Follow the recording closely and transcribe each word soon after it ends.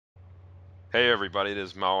Hey everybody, it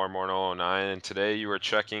is Mauer09, and today you are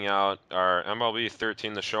checking out our MLB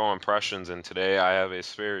 13 The Show impressions, and today I have a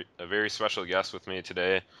very special guest with me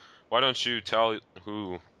today. Why don't you tell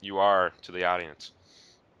who you are to the audience?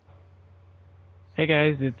 Hey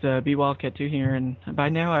guys, it's bWildcat2 here, and by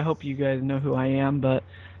now I hope you guys know who I am. But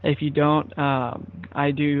if you don't,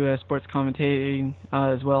 I do sports commentating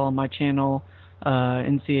as well on my channel,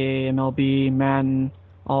 NCAA, MLB, Madden,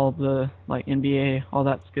 all the like NBA, all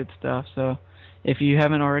that good stuff. So if you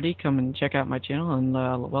haven't already, come and check out my channel. And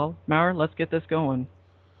well, Maurer, let's get this going.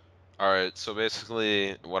 Alright, so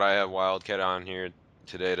basically what I have Wildcat on here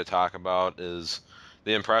today to talk about is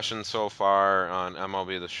the impression so far on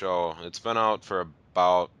MLB The Show. It's been out for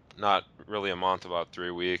about, not really a month, about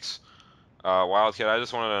 3 weeks. Wildcat, I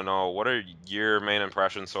just wanted to know, what are your main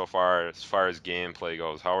impressions so far as gameplay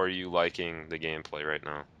goes? How are you liking the gameplay right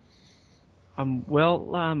now?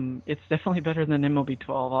 It's definitely better than MLB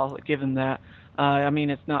 12. I'll give him that. I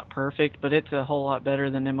mean, it's not perfect, but it's a whole lot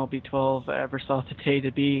better than MLB 12 ever saw today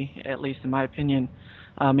to be, at least in my opinion.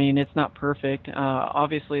 I mean, it's not perfect.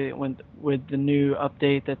 Obviously, when with the new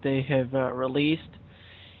update that they have released,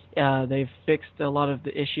 they've fixed a lot of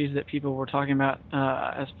the issues that people were talking about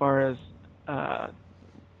as far as uh,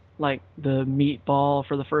 like the meat ball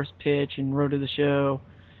for the first pitch and road to the show,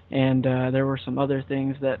 and there were some other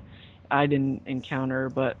things that I didn't encounter,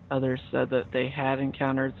 but others said that they had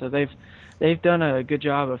encountered. So they've done a good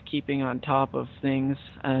job of keeping on top of things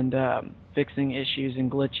and fixing issues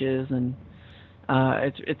and glitches, and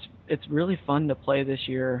it's really fun to play this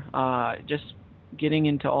year. Just getting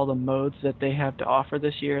into all the modes that they have to offer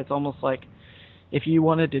this year, it's almost like if you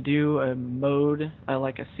wanted to do a mode,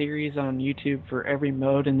 like a series on YouTube for every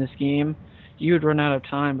mode in this game, you would run out of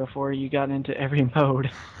time before you got into every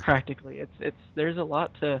mode. Practically, it's there's a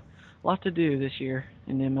lot to do this year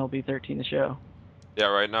in MLB 13 the show. Yeah,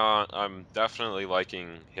 right now I'm definitely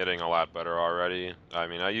liking hitting a lot better already. I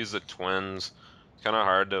mean, I use the Twins. It's kind of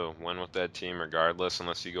hard to win with that team regardless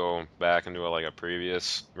unless you go back into like a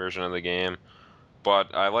previous version of the game.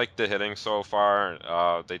 But I like the hitting so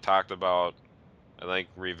far. They talked about, I think,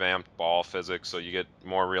 revamped ball physics, so you get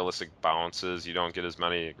more realistic bounces. You don't get as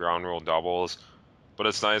many ground rule doubles. But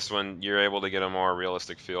it's nice when you're able to get a more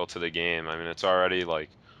realistic feel to the game. I mean, it's already like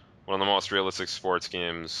one of the most realistic sports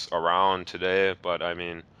games around today, but I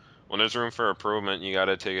mean, when there's room for improvement, you got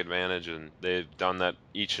to take advantage, and they've done that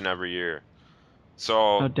each and every year.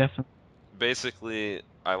 So Oh, definitely. basically,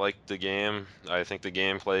 I like the game. I think the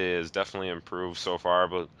gameplay is definitely improved so far,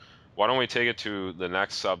 but why don't we take it to the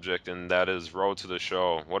next subject, and that is Road to the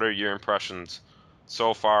Show. What are your impressions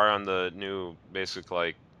so far on the new basic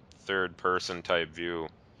like third person type view?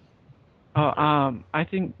 Or I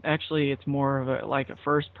think actually it's more of a like a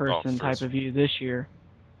first oh, person type first. of view this year.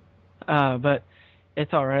 But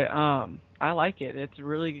it's all right. I like it. It's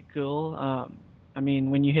really cool. I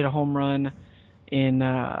mean, when you hit a home run in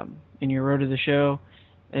your road to the show,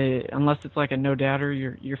 unless it's like a no doubter,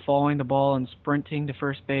 you're following the ball and sprinting to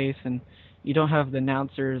first base, and you don't have the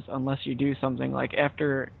announcers unless you do something like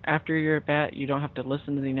after you're at bat. You don't have to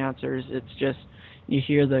listen to the announcers. It's just you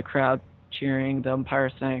hear the crowd cheering, the umpire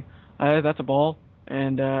saying, "That's a ball,"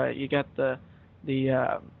 and you got the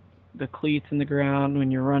uh, the cleats in the ground when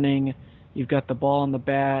you're running. You've got the ball on the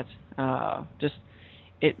bat. Just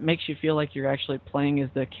it makes you feel like you're actually playing as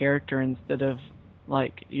the character instead of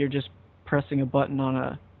like you're just pressing a button on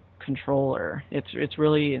a controller. It's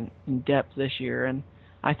really in depth this year, and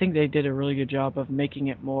I think they did a really good job of making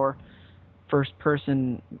it more first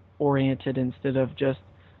person oriented instead of just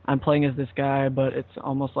I'm playing as this guy, but it's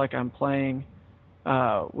almost like I'm playing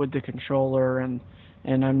with the controller and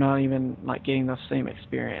I'm not even like getting the same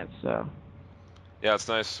experience. So Yeah, it's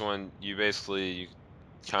nice when you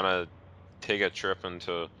kind of take a trip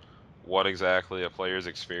into what exactly a player's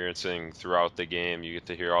experiencing throughout the game. You get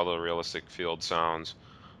to hear all the realistic field sounds,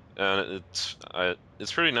 and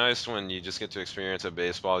it's pretty nice when you just get to experience a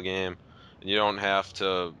baseball game, and you don't have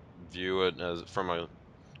to view it as from a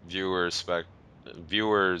viewer's spec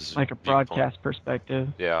viewer's like a viewpoint. broadcast perspective.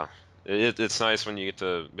 Yeah, it's nice when you get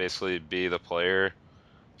to basically be the player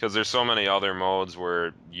because there's so many other modes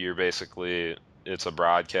where you're basically it's a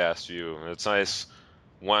broadcast view. It's nice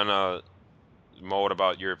when a mode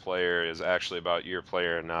about your player is actually about your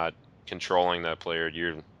player, not controlling that player.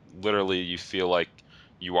 You're literally you feel like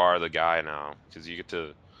you are the guy now because you get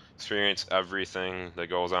to experience everything that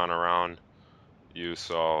goes on around you.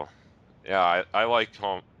 So yeah, I like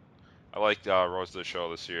home. I like Rose of the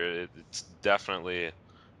Show this year. It's definitely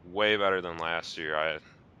way better than last year. I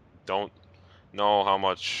don't know how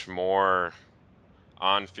much more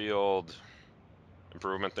on-field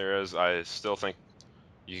improvement there is. I still think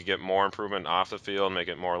you could get more improvement off the field, make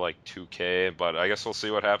it more like 2K. But I guess we'll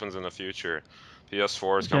see what happens in the future.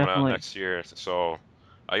 PS4 is coming out Definitely, next year, so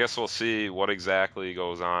I guess we'll see what exactly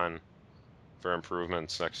goes on for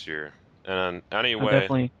improvements next year. And anyway,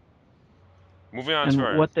 definitely. moving on to And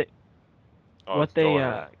our. Oh, what go they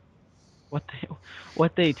ahead. what they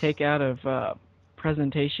what they take out of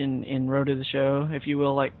presentation in Road to the Show, if you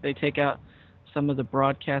will, like they take out some of the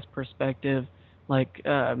broadcast perspective, like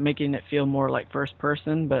making it feel more like first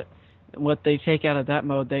person. But what they take out of that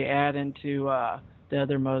mode, they add into the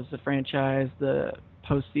other modes, the franchise, the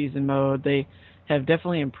postseason mode. They have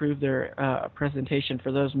definitely improved their presentation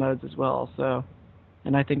for those modes as well. So,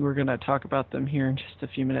 and I think we're going to talk about them here in just a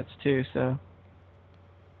few minutes too. So,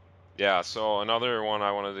 Yeah, so another one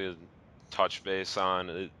I wanted to touch base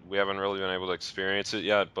on, we haven't really been able to experience it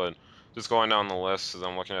yet, but just going down the list as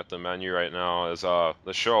I'm looking at the menu right now is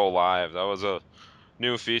the show live. That was a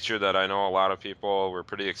new feature that I know a lot of people were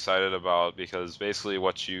pretty excited about because basically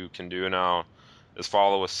what you can do now is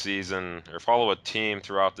follow a season or follow a team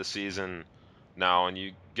throughout the season now, and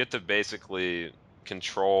you get to basically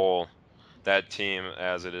control that team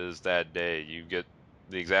as it is that day. You get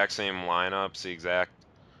the exact same lineups, the exact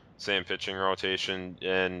same pitching rotation,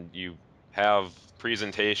 and you have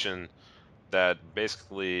presentation that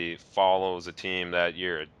basically follows a team that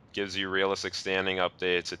year. It gives you realistic standing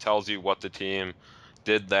updates. It tells you what the team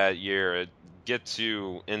did that year. It gets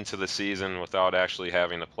you into the season without actually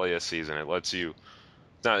having to play a season. It lets you,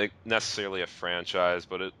 it's not necessarily a franchise,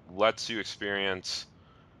 but it lets you experience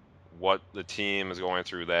what the team is going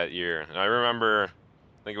through that year. And I remember,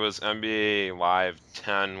 I think it was NBA Live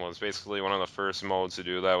 10 was basically one of the first modes to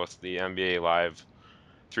do that with the NBA Live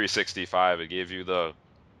 365. It gave you the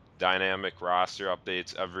dynamic roster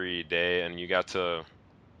updates every day, and you got to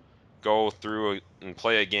go through and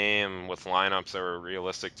play a game with lineups that were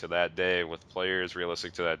realistic to that day, with players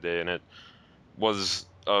realistic to that day, and it was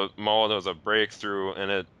a mode that was a breakthrough, and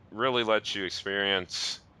it really lets you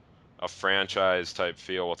experience a franchise type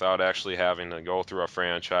feel without actually having to go through a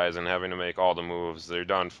franchise and having to make all the moves. They're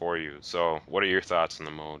done for you. So, what are your thoughts on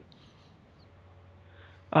the mode?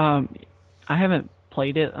 um, I haven't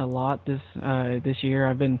played it a lot this year.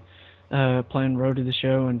 I've been playing Road to the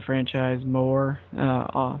Show and franchise more.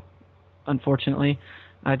 Unfortunately,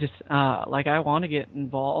 I just like I want to get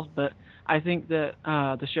involved, but I think that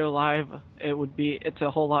the show live it's a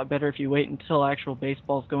whole lot better if you wait until actual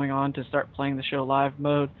baseball's going on to start playing the show live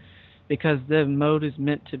mode because the mode is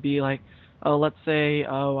meant to be like, oh, let's say,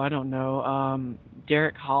 oh, I don't know,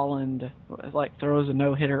 Derek Holland like throws a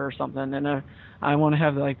no hitter or something, and I want to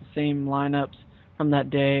have like the same lineups from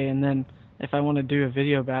that day, and then if I want to do a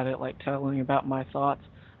video about it, like telling about my thoughts,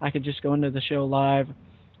 I could just go into the show live,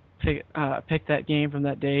 pick that game from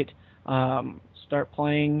that date, start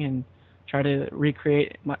playing, and try to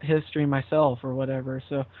recreate my history myself or whatever.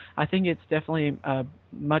 So I think it's definitely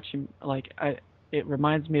much like it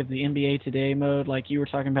reminds me of the NBA Today mode, like you were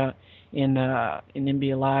talking about in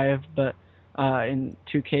NBA Live, but in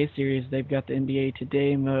 2K series they've got the NBA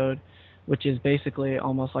Today mode, which is basically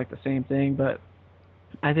almost like the same thing, but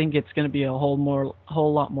I think it's going to be a whole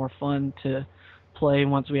lot more fun to play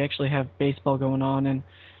once we actually have baseball going on. And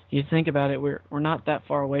you think about it, we're not that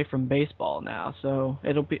far away from baseball now, so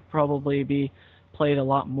it'll probably be played a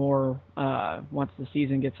lot more once the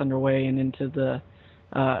season gets underway and into the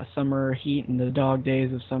summer heat and the dog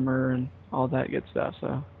days of summer and all that good stuff.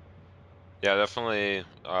 So Yeah, definitely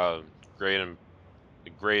great and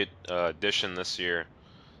great addition this year.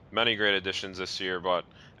 Many great additions this year, but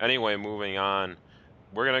anyway, moving on,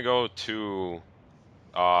 we're gonna go to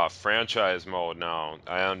franchise mode now.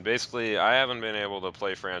 And basically, I haven't been able to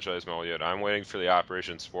play franchise mode yet. I'm waiting for the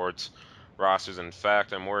Operation Sports rosters. In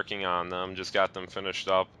fact, I'm working on them. Just got them finished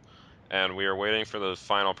up, and we are waiting for the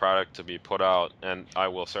final product to be put out. And I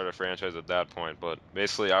will start a franchise at that point. But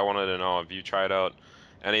basically, I wanted to know if you tried out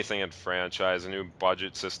anything in franchise, a new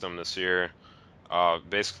budget system this year.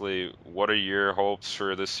 Basically, what are your hopes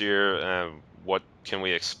for this year, and what can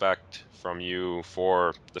we expect from you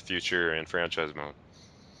for the future in franchise mode?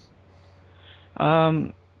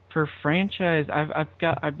 Um, for franchise,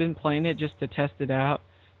 I've been playing it just to test it out.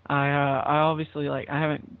 I obviously like I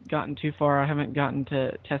haven't gotten too far. I haven't gotten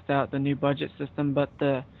to test out the new budget system, but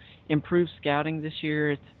the improved scouting this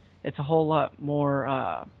year, it's a whole lot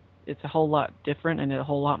more. It's a whole lot different and a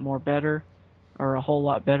whole lot more better, or a whole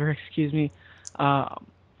lot better, excuse me, um,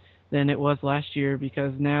 than it was last year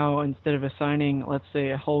because now instead of assigning, let's say,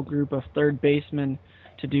 a whole group of third basemen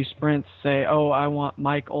to do sprints, say, oh, I want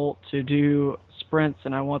Mike Olt to do sprints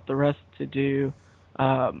and I want the rest to do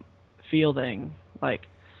um, fielding. Like,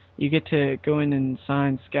 you get to go in and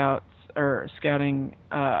sign scouts or scouting,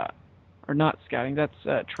 or not scouting.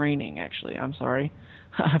 That's training, actually. I'm sorry.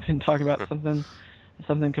 I've been talking about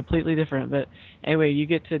something completely different. But anyway, you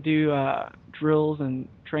get to do drills and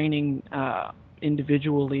training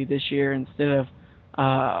individually this year instead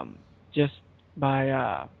of just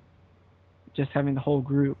by just having the whole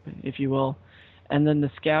group, if you will. And then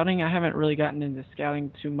the scouting, I haven't really gotten into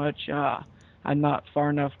scouting too much. I'm not far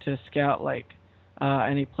enough to scout like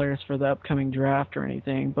any players for the upcoming draft or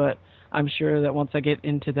anything, but I'm sure that once I get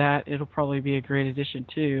into that, it'll probably be a great addition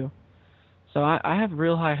too. So I have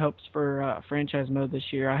real high hopes for franchise mode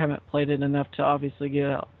this year. I haven't played it enough to obviously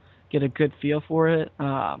get a good feel for it.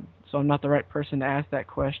 So I'm not the right person to ask that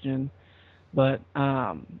question. But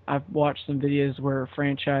I've watched some videos where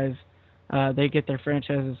they get their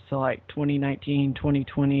franchises to like 2019,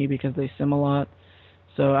 2020 because they sim a lot.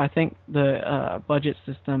 So I think the budget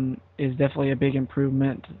system is definitely a big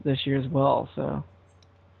improvement this year as well. So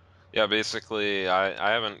Yeah, basically,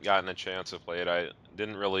 I haven't gotten a chance to play it. I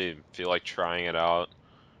didn't really feel like trying it out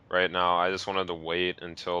right now. I just wanted to wait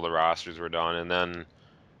until the rosters were done and then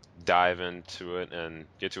dive into it and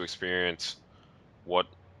get to experience what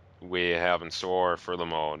we have in store for the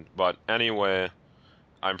mode. But anyway,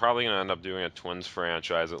 I'm probably going to end up doing a Twins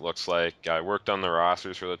franchise, it looks like. I worked on the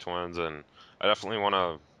rosters for the Twins, and I definitely want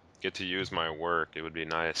to get to use my work. It would be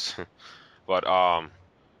nice. But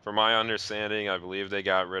from my understanding, I believe they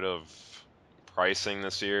got rid of pricing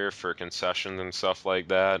this year for concessions and stuff like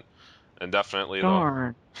that. And definitely the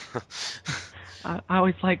darn, I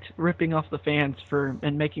always liked ripping off the fans for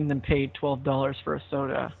and making them pay $12 for a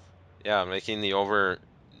soda. yeah, making the over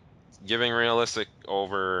giving realistic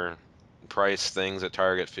over price things at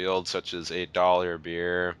Target Field, such as $8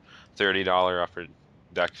 beer, $30 upper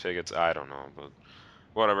deck tickets. I don't know, but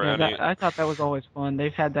whatever. Yeah, that I thought that was always fun.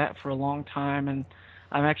 They've had that for a long time, and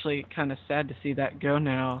I'm actually kind of sad to see that go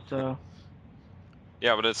now. So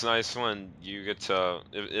Yeah, but it's nice when you get to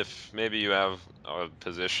if maybe you have a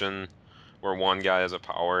position where one guy is a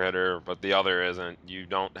power hitter but the other isn't. You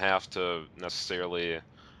don't have to necessarily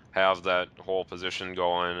have that whole position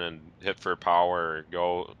going and hit for power, or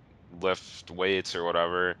go lift weights or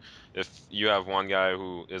whatever. If you have one guy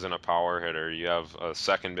who isn't a power hitter, you have a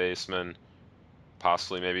second baseman,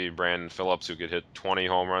 possibly maybe Brandon Phillips, who could hit 20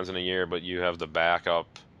 home runs in a year, but you have the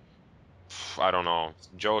backup, I don't know,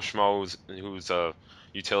 Joe Schmo's, who's a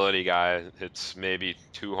utility guy, hits maybe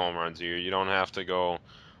 2 home runs a year. You don't have to go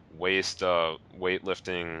waste a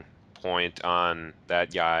weightlifting point on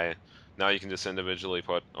that guy. Now you can just individually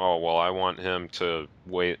put, oh, well, I want him to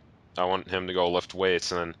go lift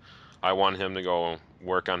weights, and then I want him to go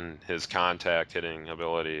work on his contact hitting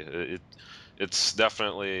ability. It's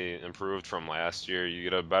definitely improved from last year. You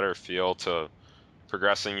get a better feel to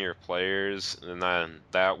progressing your players, and then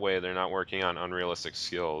that way they're not working on unrealistic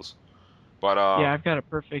skills. But yeah, I've got a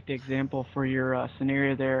perfect example for your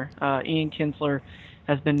scenario there. Ian Kinsler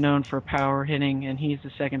has been known for power hitting, and he's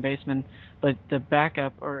the second baseman. But the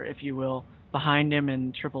backup, or if you will, behind him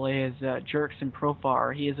in AAA is Jerkson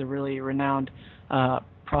Profar. He is a really renowned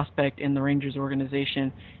prospect in the Rangers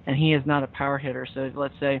organization, and he is not a power hitter. So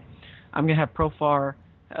let's say I'm going to have Profar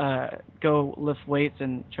go lift weights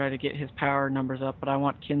and try to get his power numbers up, but I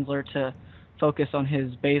want Kinsler to focus on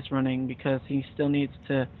his base running because he still needs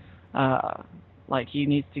to uh, like he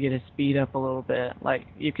needs to get his speed up a little bit. Like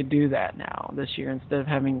you could do that now this year instead of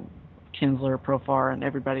having Kinsler, Profar, and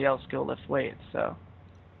everybody else go lift weights. So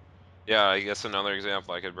yeah, I guess another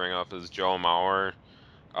example I could bring up is Joe Mauer.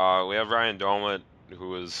 We have Ryan Domit,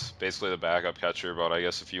 who is basically the backup catcher, but I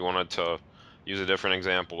guess if you wanted to use a different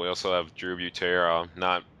example, we also have Drew Butera,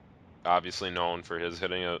 not obviously known for his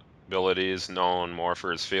hitting abilities, known more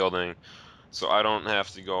for his fielding. So I don't have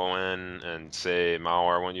to go in and say,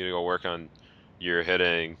 Mauer, I want you to go work on your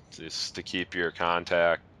hitting just to keep your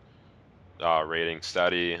contact rating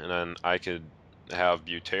steady, and then I could have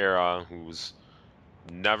Butera, who's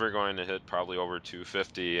never going to hit probably over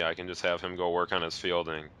 250. I can just have him go work on his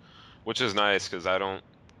fielding, which is nice because I don't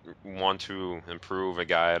want to improve a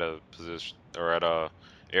guy at a position or at a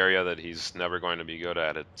area that he's never going to be good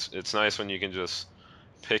at. It's nice when you can just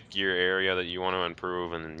pick your area that you want to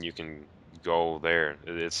improve and then you can go there.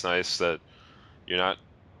 It's nice that you're not,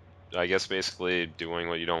 I guess, basically doing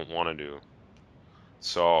what you don't want to do.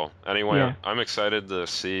 So anyway, yeah, I'm excited to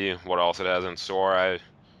see what else it has in store. I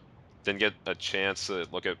didn't get a chance to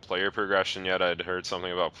look at player progression yet. I'd heard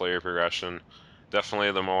something about player progression.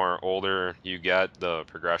 Definitely, the more older you get, the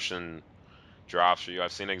progression drops for you.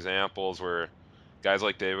 I've seen examples where guys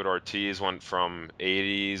like David Ortiz went from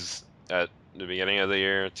 80s at the beginning of the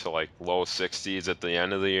year to like low 60s at the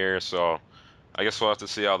end of the year. So I guess we'll have to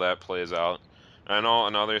see how that plays out. I know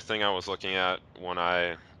another thing I was looking at when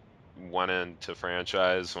I went into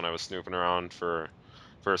franchise when I was snooping around for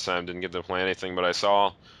first time, didn't get to play anything, but I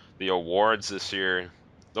saw the awards this year.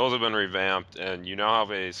 Those have been revamped, and you now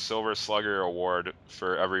have a Silver Slugger award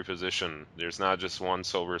for every position. There's not just one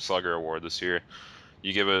Silver Slugger award this year.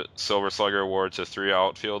 You give a Silver Slugger award to three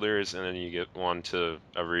outfielders, and then you get one to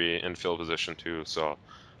every infield position too. So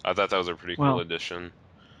I thought that was a pretty cool Well, addition.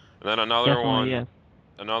 And then definitely, yes.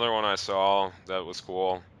 another one I saw that was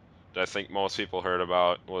cool that I think most people heard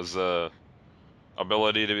about was the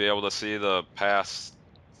ability to be able to see the past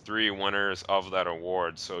three winners of that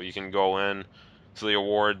award. So you can go in to the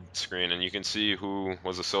award screen and you can see who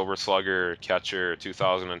was a Silver Slugger catcher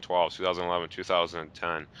 2012, 2011,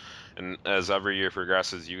 2010. And as every year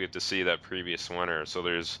progresses, you get to see that previous winner. So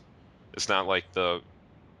it's not like the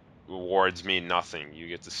awards mean nothing. You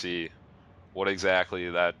get to see what exactly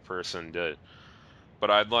that person did. But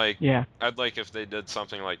Yeah. I'd like if they did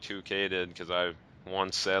something like 2K did because I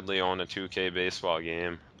once sadly owned a 2K baseball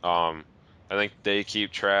game. I think they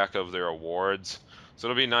keep track of their awards, so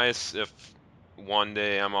it'll be nice if one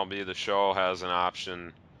day MLB The Show has an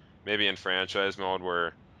option, maybe in franchise mode,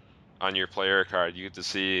 where on your player card you get to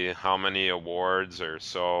see how many awards or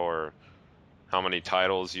so, or how many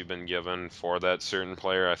titles you've been given for that certain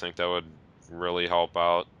player. I think that would really help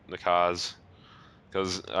out the cause.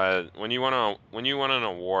 Because when you win an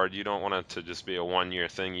award, you don't want it to just be a 1 year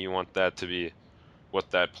thing. You want that to be with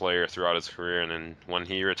that player throughout his career, and then when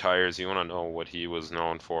he retires, you want to know what he was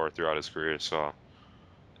known for throughout his career. So,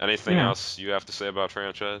 anything Yeah. else you have to say about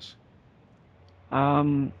franchise?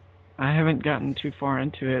 Um, I haven't gotten too far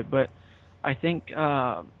into it, but I think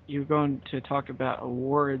you're going to talk about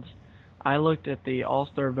awards. I looked at the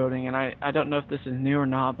All-Star voting, and I don't know if this is new or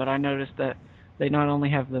not, but I noticed that they not only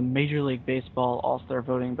have the Major League Baseball All-Star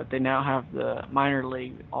voting, but they now have the minor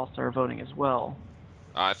league All-Star voting as well.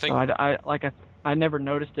 I So think I never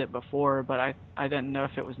noticed it before, but I didn't know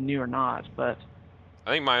if it was new or not. But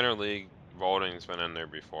I think minor league voting's been in there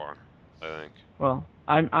before. I think. well,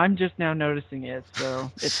 I'm just now noticing it,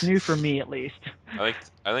 so it's new for me at least.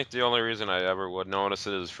 I think the only reason I ever would notice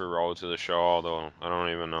it is for Road to the Show, although I don't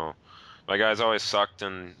even know. My guy's always sucked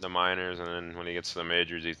in the minors, and then when he gets to the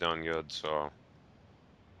majors, he's done good. So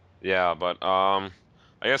yeah, but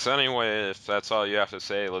I guess anyway, if that's all you have to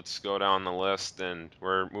say, let's go down the list, and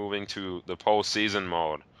we're moving to the postseason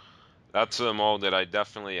mode. That's a mode that I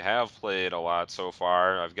definitely have played a lot so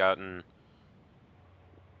far.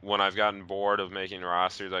 When I've gotten bored of making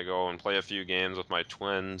rosters, I go and play a few games with my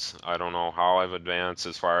twins. I don't know how I've advanced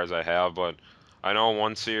as far as I have, but I know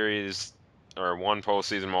one series or one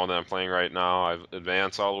postseason mode that I'm playing right now. I've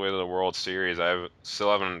advanced all the way to the World Series.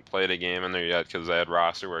 Still haven't played a game in there yet because I had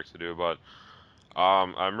roster work to do, but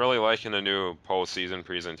I'm really liking the new postseason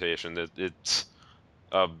presentation. It's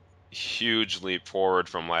a huge leap forward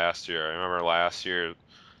from last year. I remember last year it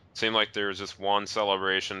seemed like there was just one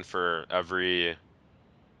celebration for every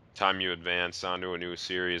time you advance onto a new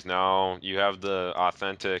series. Now you have the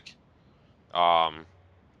authentic um,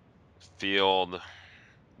 field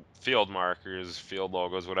field markers, field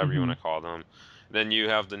logos, whatever you want Hmm. to call them. Then you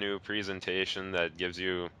have the new presentation that gives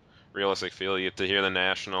you realistic feel. You get to hear the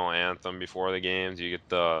national anthem before the games. You get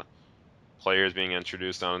the players being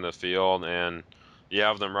introduced onto the field, and you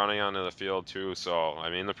have them running onto the field too. So, I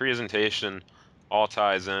mean, the presentation all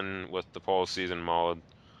ties in with the postseason mode.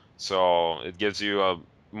 So it gives you a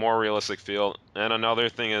more realistic feel. And another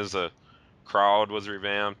thing is the crowd was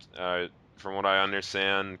revamped. From what I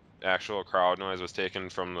understand, actual crowd noise was taken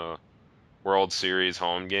from the World Series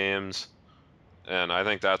home games, and I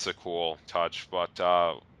think that's a cool touch. But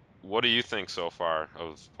what do you think so far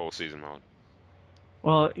of postseason mode?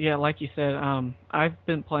 Well, yeah, like you said, I've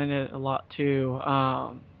been playing it a lot too.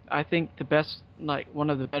 I think the best, like one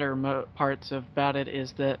of the better parts about it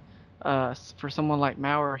is that for someone like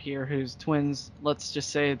Maurer here, whose Twins, let's just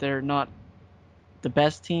say they're not the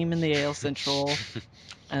best team in the AL Central,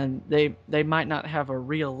 and they might not have a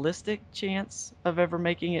realistic chance of ever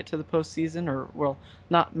making it to the postseason, or well,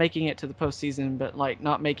 not making it to the postseason, but like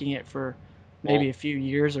not making it for maybe Well, a few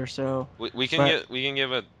years or so. we But we can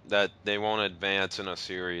give it that they won't advance in a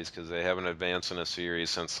series because they haven't advanced in a series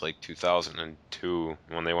since like 2002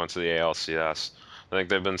 when they went to the ALCS. I think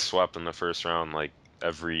they've been swept in the first round like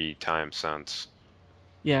every time since.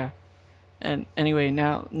 yeah, and anyway,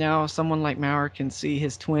 now someone like Maurer can see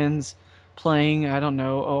his Twins playing, I don't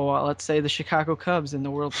know, let's say the Chicago Cubs in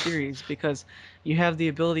the World Series, because you have the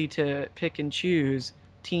ability to pick and choose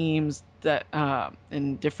teams that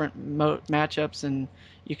in different matchups, and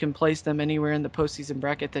you can place them anywhere in the postseason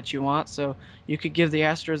bracket that you want. So you could give the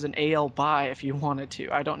Astros an AL bye if you wanted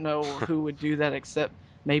to. I don't know who would do that except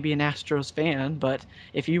maybe an Astros fan, but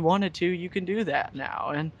if you wanted to, you can do that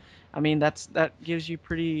now. And I mean that gives you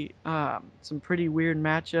pretty some pretty weird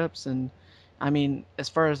matchups. And I mean, as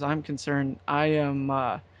far as I'm concerned, I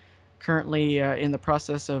am currently in the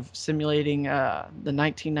process of simulating the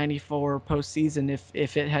 1994 postseason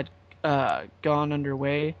if it had gone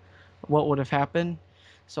underway, what would have happened.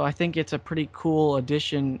 So I think it's a pretty cool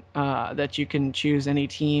addition that you can choose any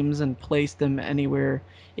teams and place them anywhere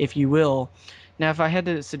if you will. Now, if I had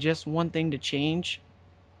to suggest one thing to change,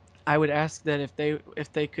 I would ask that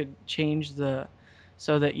if they could change the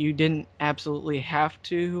so that you didn't absolutely have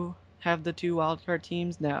to have the two wildcard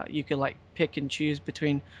teams. Now you could like pick and choose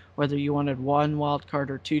between whether you wanted one wild card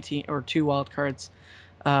or two wild cards.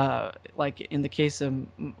 Like in the case of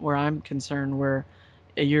where I'm concerned, where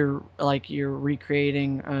you're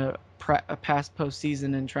recreating a past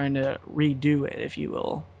postseason and trying to redo it, if you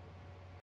will.